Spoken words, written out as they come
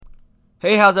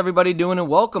Hey, how's everybody doing? And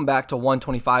welcome back to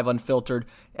 125 Unfiltered,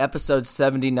 episode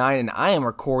 79. And I am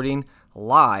recording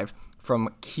live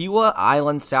from Kiawah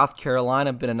Island, South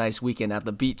Carolina. Been a nice weekend at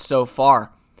the beach so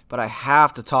far. But I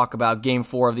have to talk about Game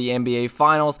 4 of the NBA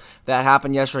Finals that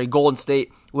happened yesterday. Golden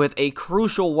State with a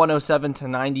crucial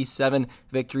 107-97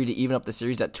 victory to even up the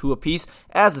series at 2 apiece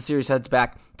as the series heads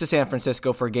back to San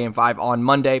Francisco for Game 5 on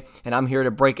Monday, and I'm here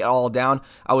to break it all down.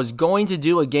 I was going to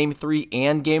do a Game 3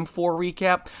 and Game 4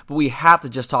 recap, but we have to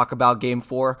just talk about Game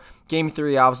 4. Game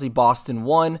 3, obviously, Boston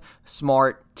won.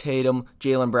 Smart, Tatum,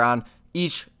 Jaylen Brown,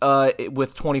 each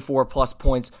with 24-plus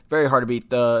points. Very hard to beat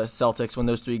the Celtics when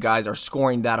those three guys are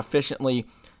scoring that efficiently.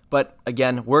 But,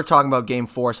 again, we're talking about Game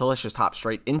 4, so let's just hop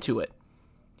straight into it.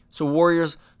 So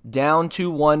Warriors down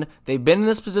 2-1. They've been in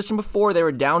this position before. They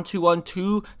were down 2-1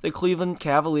 to the Cleveland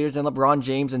Cavaliers, and LeBron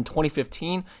James in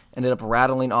 2015 ended up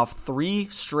rattling off 3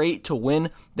 straight to win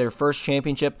their first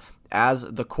championship as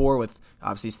the core with,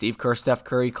 obviously, Steve Kerr, Steph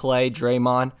Curry, Clay,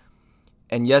 Draymond.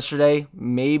 And yesterday,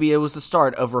 maybe it was the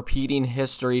start of repeating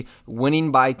history,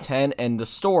 winning by 10, and the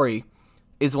story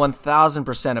is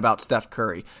 1,000% about Steph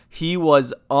Curry. He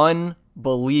was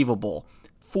unbelievable.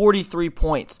 43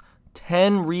 points.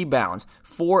 10 rebounds,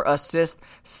 4 assists,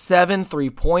 7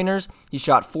 3-pointers. He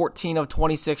shot 14 of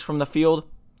 26 from the field.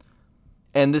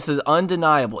 And this is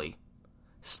undeniably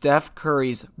Steph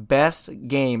Curry's best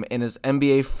game in his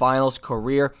NBA Finals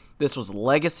career. This was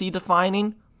legacy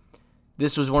defining.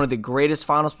 This was one of the greatest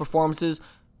Finals performances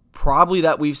probably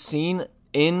that we've seen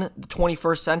in the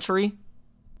 21st century.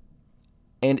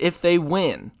 And if they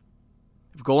win,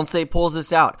 if Golden State pulls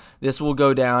this out, this will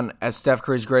go down as Steph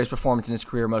Curry's greatest performance in his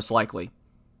career, most likely.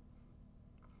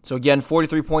 So again,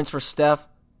 43 points for Steph.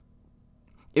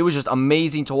 It was just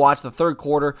amazing to watch the third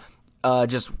quarter,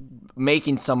 just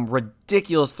making some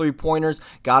ridiculous three-pointers.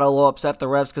 Got a little upset at the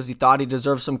refs because he thought he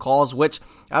deserved some calls, which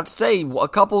I have to say, a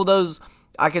couple of those,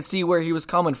 I could see where he was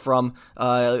coming from,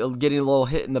 getting a little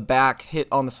hit in the back, hit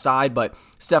on the side, but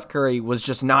Steph Curry was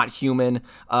just not human,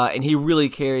 and he really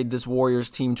carried this Warriors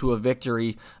team to a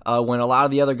victory when a lot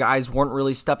of the other guys weren't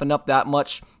really stepping up that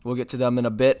much. We'll get to them in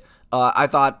a bit. I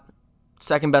thought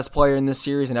second best player in this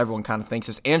series, and everyone kind of thinks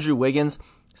this, Andrew Wiggins,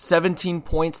 17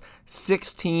 points,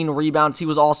 16 rebounds. He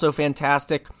was also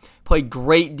fantastic. Played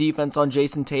great defense on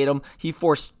Jason Tatum. He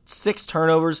forced 6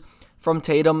 turnovers from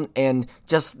Tatum, and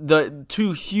just the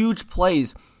 2 huge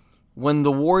plays when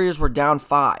the Warriors were down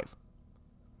 5.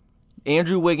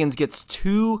 Andrew Wiggins gets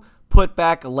 2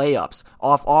 putback layups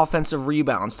off offensive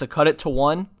rebounds to cut it to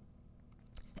 1.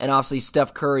 And obviously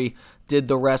Steph Curry did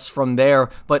the rest from there.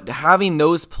 But having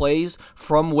those plays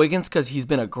from Wiggins, because he's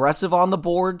been aggressive on the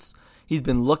boards, he's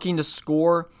been looking to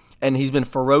score, and he's been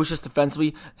ferocious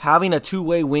defensively. Having a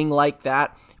two-way wing like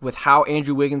that with how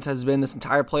Andrew Wiggins has been this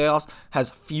entire playoffs has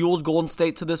fueled Golden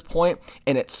State to this point,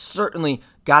 and it certainly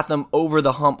got them over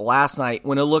the hump last night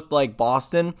when it looked like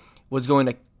Boston was going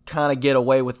to kind of get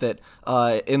away with it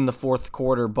in the fourth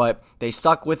quarter, but they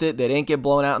stuck with it. They didn't get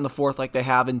blown out in the fourth like they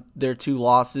have in their 2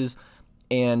 losses,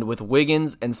 and with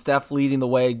Wiggins and Steph leading the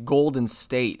way, Golden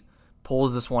State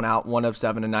pulls this one out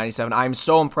 107-97. I'm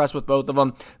so impressed with both of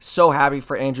them. So happy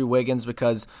for Andrew Wiggins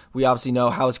because we obviously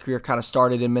know how his career kind of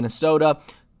started in Minnesota.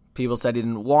 People said he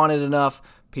didn't want it enough.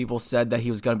 People said that he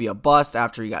was going to be a bust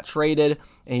after he got traded,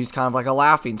 and he was kind of like a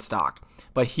laughing stock.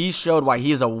 But he showed why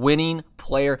he is a winning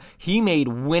player. He made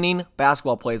winning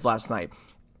basketball plays last night.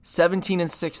 17 and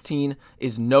 16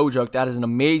 is no joke. That is an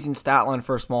amazing stat line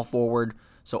for a small forward.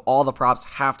 So all the props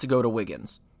have to go to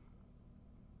Wiggins.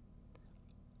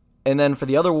 And then for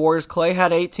the other Warriors, Clay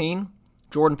had 18.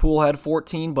 Jordan Poole had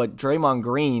 14. But Draymond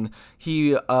Green,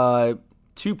 he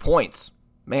 2 points.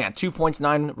 Man, 2 points,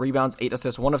 9 rebounds, 8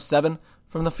 assists, 1 of 7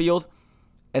 from the field.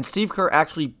 And Steve Kerr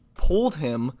actually pulled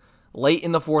him late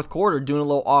in the fourth quarter, doing a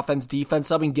little offense-defense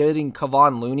subbing, getting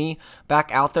Kevon Looney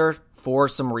back out there for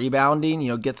some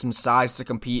rebounding, get some size to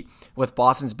compete with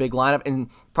Boston's big lineup. And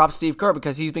props Steve Kerr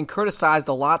because he's been criticized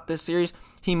a lot this series.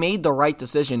 He made the right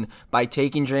decision by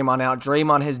taking Draymond out.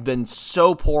 Draymond has been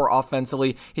so poor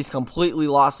offensively. He's completely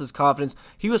lost his confidence.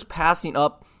 He was passing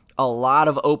up a lot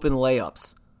of open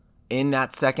layups in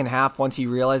that second half once he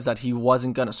realized that he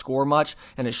wasn't going to score much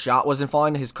and his shot wasn't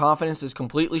falling. His confidence is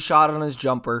completely shot on his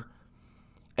jumper.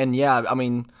 And yeah, I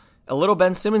mean, a little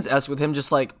Ben Simmons-esque with him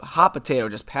just like hot potato,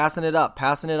 just passing it up,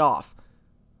 passing it off.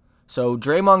 So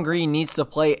Draymond Green needs to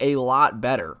play a lot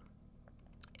better.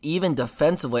 Even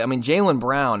defensively, I mean, Jaylen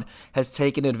Brown has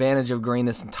taken advantage of Green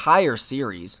this entire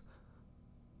series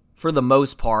for the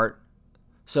most part.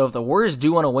 So if the Warriors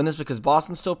do want to win this, because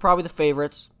Boston's still probably the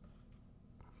favorites,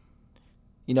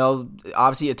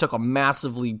 obviously it took a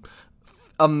massively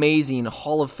amazing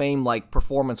Hall of Fame like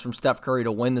performance from Steph Curry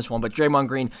to win this one, but Draymond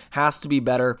Green has to be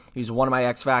better. He's one of my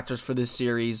X factors for this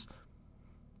series,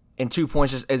 and 2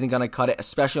 points just isn't going to cut it,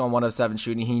 especially on 107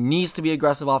 shooting. He needs to be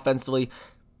aggressive offensively.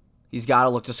 He's got to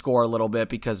look to score a little bit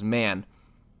because, man,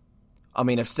 I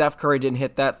mean, if Steph Curry didn't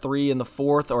hit that 3 in the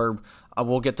fourth, or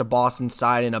we'll get to Boston's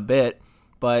side in a bit,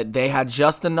 but they had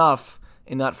just enough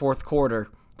in that fourth quarter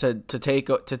to take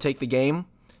the game.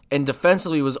 And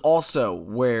defensively was also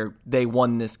where they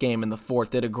won this game in the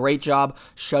fourth. Did a great job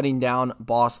shutting down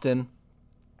Boston.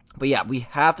 But yeah, we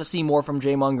have to see more from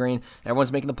Draymond Green.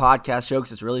 Everyone's making the podcast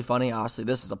jokes. It's really funny. Obviously,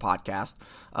 this is a podcast.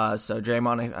 So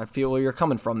Draymond, I feel where you're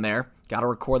coming from there. Got to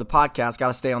record the podcast. Got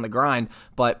to stay on the grind.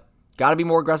 But got to be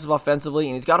more aggressive offensively,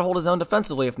 and he's got to hold his own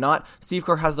defensively. If not, Steve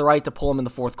Kerr has the right to pull him in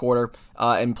the fourth quarter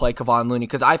and play Kevon Looney,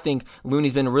 because I think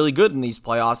Looney's been really good in these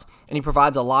playoffs, and he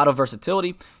provides a lot of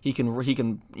versatility. He can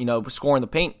score in the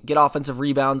paint, get offensive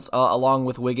rebounds along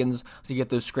with Wiggins to get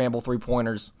those scramble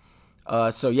three-pointers.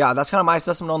 So yeah, that's kind of my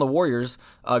assessment on the Warriors.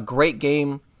 Great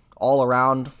game all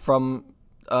around from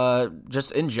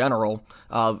just in general.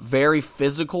 Very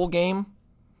physical game.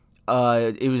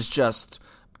 It was just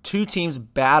two teams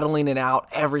battling it out,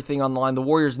 everything on the line. The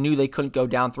Warriors knew they couldn't go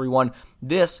down 3-1.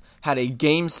 This had a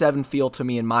Game 7 feel to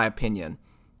me, in my opinion.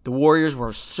 The Warriors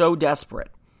were so desperate.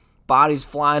 Bodies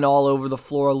flying all over the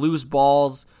floor, loose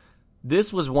balls.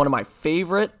 This was one of my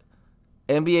favorite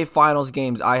NBA Finals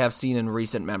games I have seen in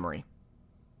recent memory.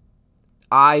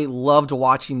 I loved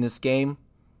watching this game.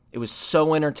 It was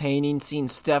so entertaining, seeing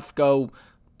Steph go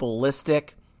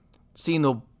ballistic, seeing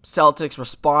the Celtics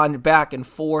respond back and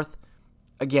forth.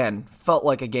 Again, felt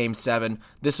like a Game 7.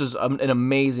 This was an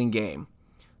amazing game.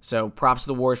 So props to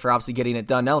the Warriors for obviously getting it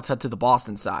done. Now let's head to the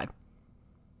Boston side.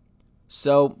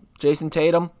 So Jason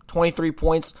Tatum, 23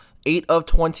 points, 8 of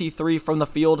 23 from the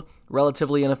field,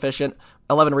 relatively inefficient.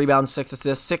 11 rebounds, 6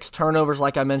 assists, 6 turnovers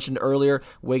like I mentioned earlier.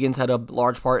 Wiggins had a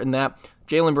large part in that.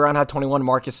 Jaylen Brown had 21.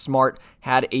 Marcus Smart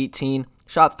had 18.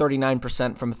 Shot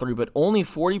 39% from 3, but only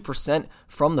 40%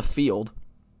 from the field.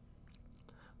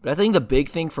 But I think the big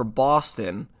thing for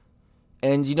Boston,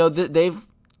 and they've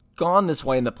gone this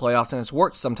way in the playoffs and it's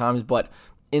worked sometimes, but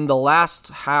in the last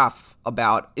half,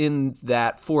 about in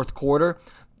that fourth quarter,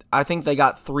 I think they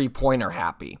got three-pointer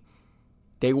happy.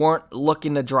 They weren't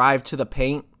looking to drive to the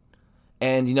paint.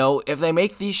 And, if they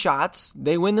make these shots,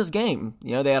 they win this game.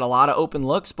 They had a lot of open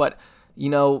looks, but,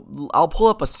 I'll pull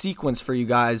up a sequence for you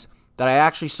guys that I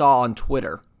actually saw on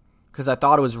Twitter because I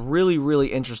thought it was really, really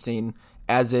interesting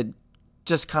as it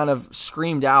just kind of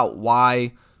screamed out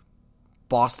why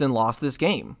Boston lost this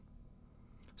game.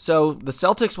 So the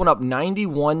Celtics went up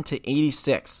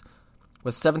 91-86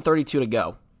 with 7:32 to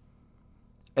go.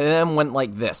 And then went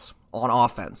like this on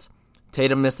offense.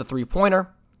 Tatum missed the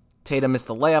three-pointer. Tatum missed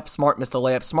the layup. Smart missed the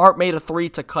layup. Smart made a 3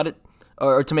 to cut it,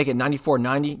 or to make it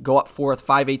 94-90, go up 4 with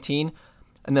 5:18.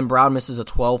 And then Brown misses a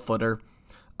 12-footer.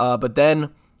 But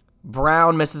then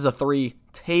Brown misses a 3.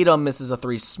 Tatum misses a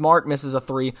 3. Smart misses a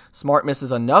 3. Smart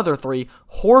misses another 3.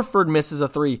 Horford misses a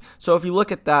 3. So if you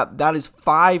look at that, that is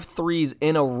 5 threes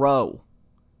in a row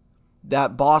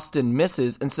that Boston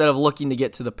misses instead of looking to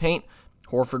get to the paint.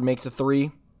 Horford makes a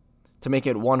 3 to make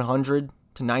it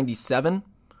 100-97.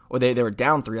 Or they were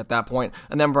down 3 at that point.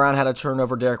 And then Brown had a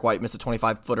turnover. Derek White missed a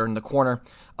 25-footer in the corner.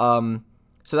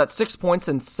 So that's 6 points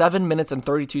in 7 minutes and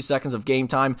 32 seconds of game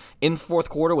time in the fourth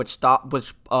quarter, which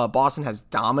Boston has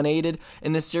dominated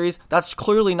in this series. That's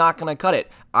clearly not going to cut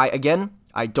it.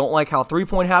 I don't like how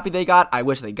 3-point happy they got. I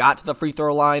wish they got to the free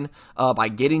throw line by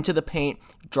getting to the paint,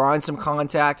 drawing some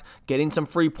contact, getting some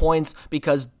free points,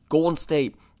 because Golden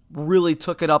State really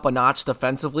took it up a notch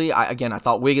defensively. I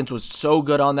thought Wiggins was so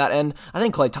good on that end. I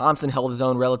think Klay Thompson held his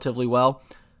own relatively well.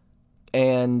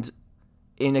 And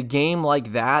in a game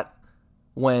like that,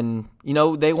 when,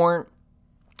 they weren't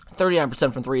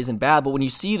 39% from 3 isn't bad, but when you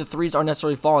see the threes aren't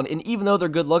necessarily falling, and even though they're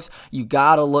good looks, you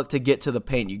got to look to get to the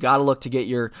paint. You got to look to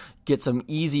get some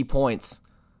easy points,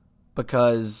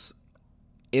 because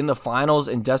in the finals,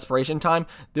 in desperation time,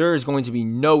 there is going to be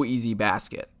no easy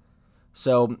basket.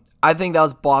 So I think that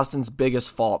was Boston's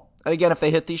biggest fault. And again, if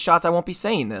they hit these shots, I won't be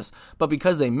saying this, but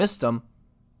because they missed them,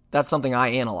 that's something I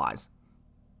analyze.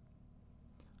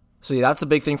 So yeah, that's a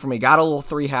big thing for me. Got a little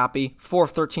 3 happy. 4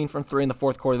 of 13 from 3 in the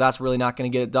fourth quarter. That's really not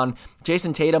going to get it done.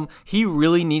 Jason Tatum, he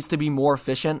really needs to be more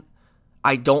efficient.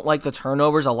 I don't like the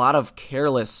turnovers. A lot of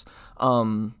careless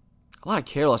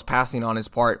passing on his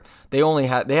part. They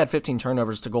had 15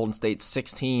 turnovers to Golden State's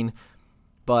 16,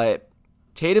 but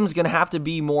Tatum's going to have to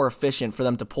be more efficient for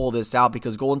them to pull this out,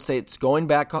 because Golden State's going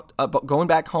back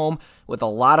home with a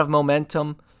lot of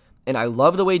momentum. And I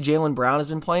love the way Jaylen Brown has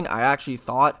been playing. I actually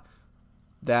thought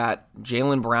that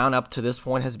Jaylen Brown up to this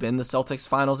point has been the Celtics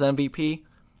Finals MVP.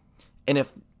 And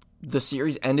if the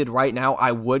series ended right now,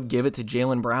 I would give it to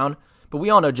Jaylen Brown. But we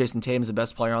all know Jason Tatum is the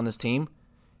best player on this team.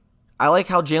 I like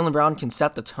how Jaylen Brown can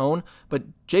set the tone, but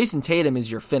Jason Tatum is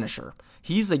your finisher.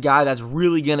 He's the guy that's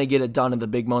really going to get it done in the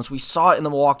big moments. We saw it in the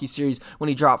Milwaukee series when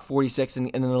he dropped 46 in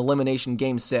an elimination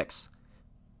Game 6.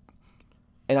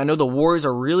 And I know the Warriors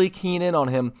are really keen in on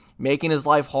him, making his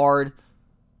life hard,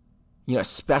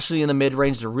 especially in the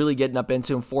mid-range. They're really getting up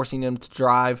into him, forcing him to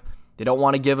drive. They don't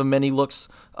want to give him many looks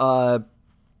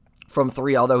from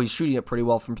three, although he's shooting it pretty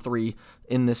well from three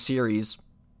in this series.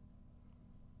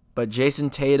 But Jason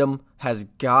Tatum has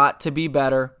got to be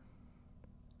better.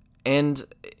 And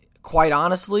quite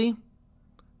honestly,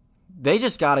 they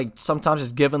just got to sometimes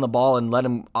just give him the ball and let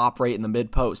him operate in the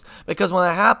mid-post. Because when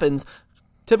that happens,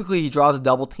 typically he draws a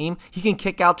double team. He can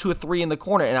kick out to a three in the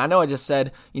corner. And I know I just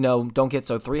said, don't get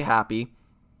so three happy.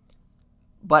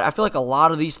 But I feel like a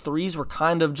lot of these threes were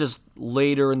kind of just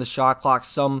later in the shot clock.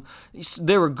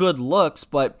 They were good looks,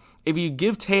 but if you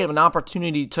give Tatum an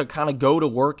opportunity to kind of go to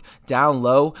work down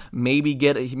low, maybe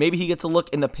he gets a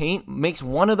look in the paint, makes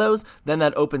one of those, then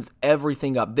that opens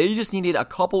everything up. They just needed a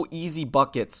couple easy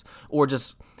buckets or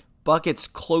just buckets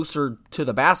closer to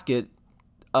the basket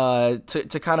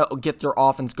to kind of get their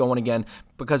offense going again.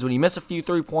 Because when you miss a few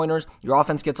three-pointers, your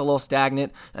offense gets a little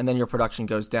stagnant, and then your production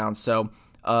goes down. So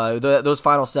those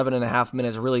final 7.5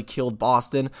 minutes really killed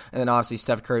Boston, and then obviously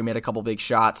Steph Curry made a couple big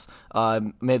shots,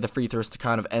 made the free throws to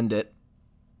kind of end it.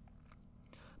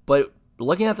 But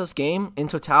looking at this game in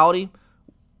totality,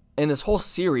 in this whole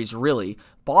series really,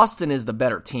 Boston is the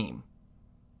better team.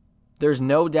 There's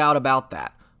no doubt about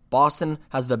that. Boston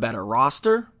has the better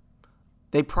roster.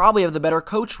 They probably have the better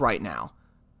coach right now.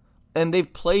 And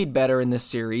they've played better in this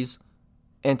series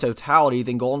in totality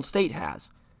than Golden State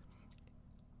has.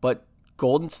 But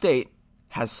Golden State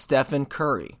has Stephen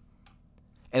Curry.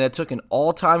 And it took an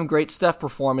all-time great Steph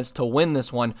performance to win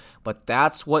this one, but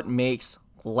that's what makes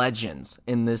legends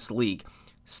in this league.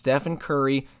 Stephen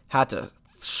Curry had to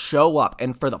show up,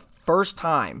 and for the first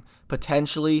time,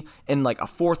 potentially in like a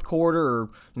fourth quarter or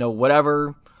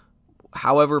whatever,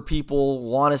 however people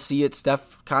want to see it,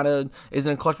 Steph kind of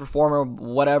isn't a clutch performer,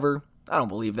 whatever. I don't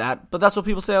believe that, but that's what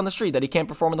people say on the street, that he can't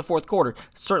perform in the fourth quarter.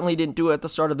 Certainly didn't do it at the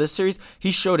start of this series.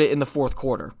 He showed it in the fourth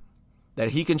quarter, that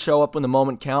he can show up when the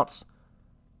moment counts,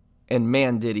 and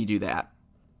man, did he do that.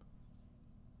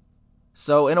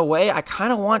 So in a way, I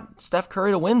kind of want Steph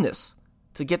Curry to win this,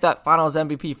 to get that Finals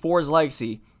MVP for his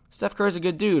legacy. Steph Curry's a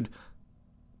good dude,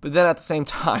 but then at the same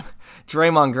time,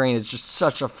 Draymond Green is just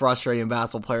such a frustrating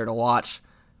basketball player to watch.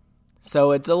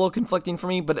 So it's a little conflicting for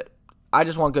me, but I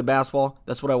just want good basketball.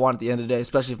 That's what I want at the end of the day,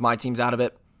 especially if my team's out of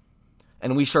it.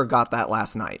 And we sure got that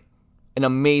last night. An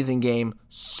amazing game.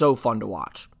 So fun to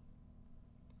watch.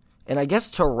 And I guess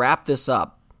to wrap this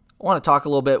up, I want to talk a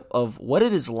little bit of what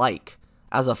it is like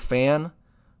as a fan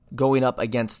going up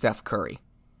against Steph Curry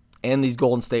and these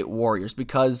Golden State Warriors.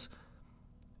 Because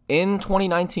in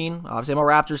 2019, obviously I'm a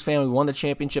Raptors fan. We won the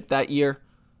championship that year.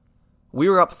 We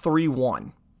were up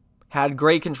 3-1. Had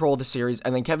great control of the series,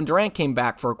 and then Kevin Durant came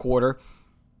back for a quarter.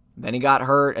 Then he got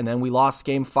hurt, and then we lost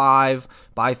Game 5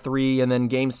 by 3, and then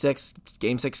Game 6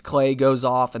 Clay goes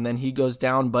off, and then he goes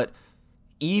down. But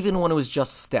even when it was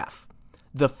just Steph,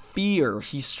 the fear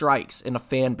he strikes in a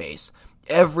fan base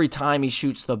every time he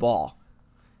shoots the ball,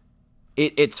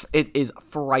 it is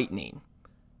frightening.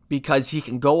 Because he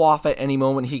can go off at any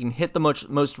moment. He can hit the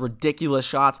most ridiculous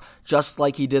shots just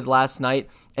like he did last night.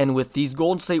 And with these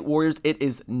Golden State Warriors, it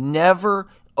is never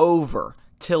over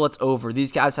till it's over.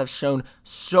 These guys have shown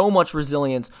so much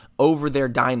resilience over their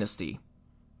dynasty.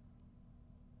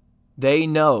 They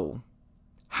know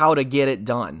how to get it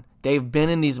done. They've been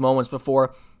in these moments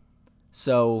before.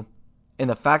 So, and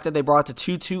the fact that they brought it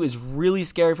to 2-2 is really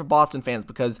scary for Boston fans,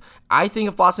 because I think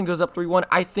if Boston goes up 3-1,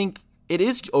 I think it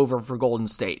is over for Golden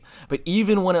State. But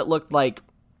even when it looked like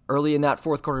early in that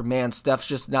fourth quarter, man, Steph's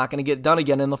just not going to get done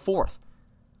again in the fourth.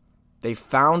 They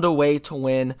found a way to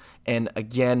win, and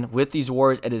again, with these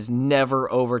Warriors, it is never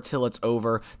over till it's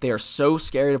over. They are so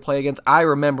scary to play against. I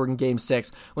remember in Game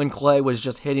 6, when Clay was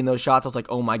just hitting those shots, I was like,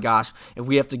 oh my gosh, if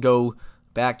we have to go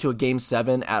back to a Game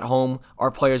 7 at home,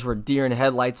 our players were deer in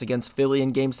headlights against Philly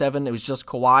in Game 7, it was just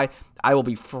Kawhi, I will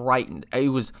be frightened. It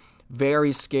was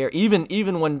very scary.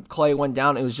 Even when Clay went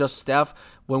down, it was just Steph.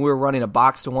 When we were running a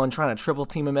box-to-one, trying to triple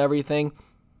team him, everything.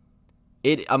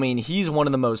 He's one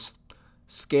of the most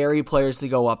scary players to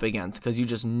go up against, because you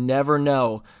just never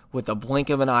know with a blink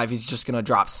of an eye if he's just going to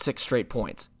drop 6 straight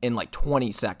points in like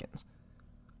 20 seconds.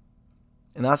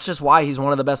 And that's just why he's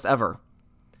one of the best ever.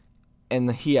 And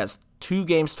he has 2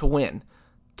 games to win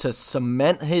to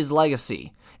cement his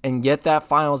legacy and get that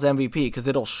finals MVP, because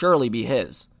it'll surely be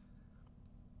his.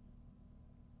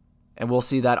 And we'll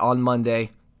see that on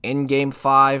Monday in Game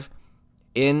 5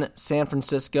 in San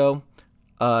Francisco.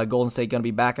 Golden State going to be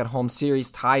back at home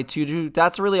series tied 2-2.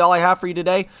 That's really all I have for you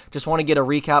today. Just want to get a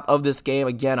recap of this game.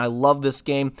 Again, I love this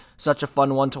game. Such a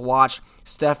fun one to watch.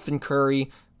 Stephen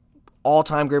Curry,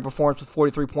 all-time great performance with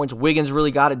 43 points. Wiggins really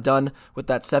got it done with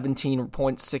that 17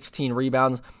 points, 16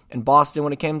 rebounds. And Boston,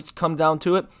 when it come down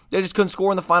to it, they just couldn't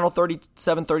score in the final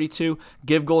 37-32.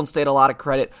 Give Golden State a lot of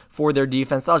credit for their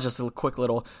defense. That was just a quick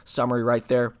little summary right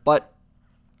there. But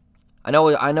I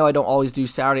know I don't always do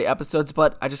Saturday episodes,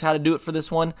 but I just had to do it for this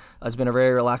one. It's been a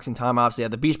very relaxing time, obviously, at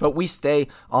the beach, but we stay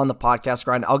on the podcast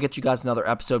grind. I'll get you guys another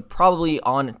episode probably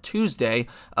on Tuesday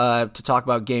to talk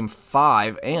about Game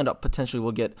 5, and potentially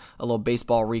we'll get a little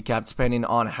baseball recap depending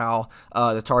on how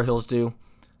the Tar Heels do.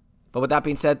 But with that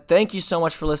being said, thank you so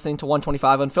much for listening to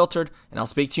 125 Unfiltered, and I'll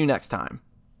speak to you next time.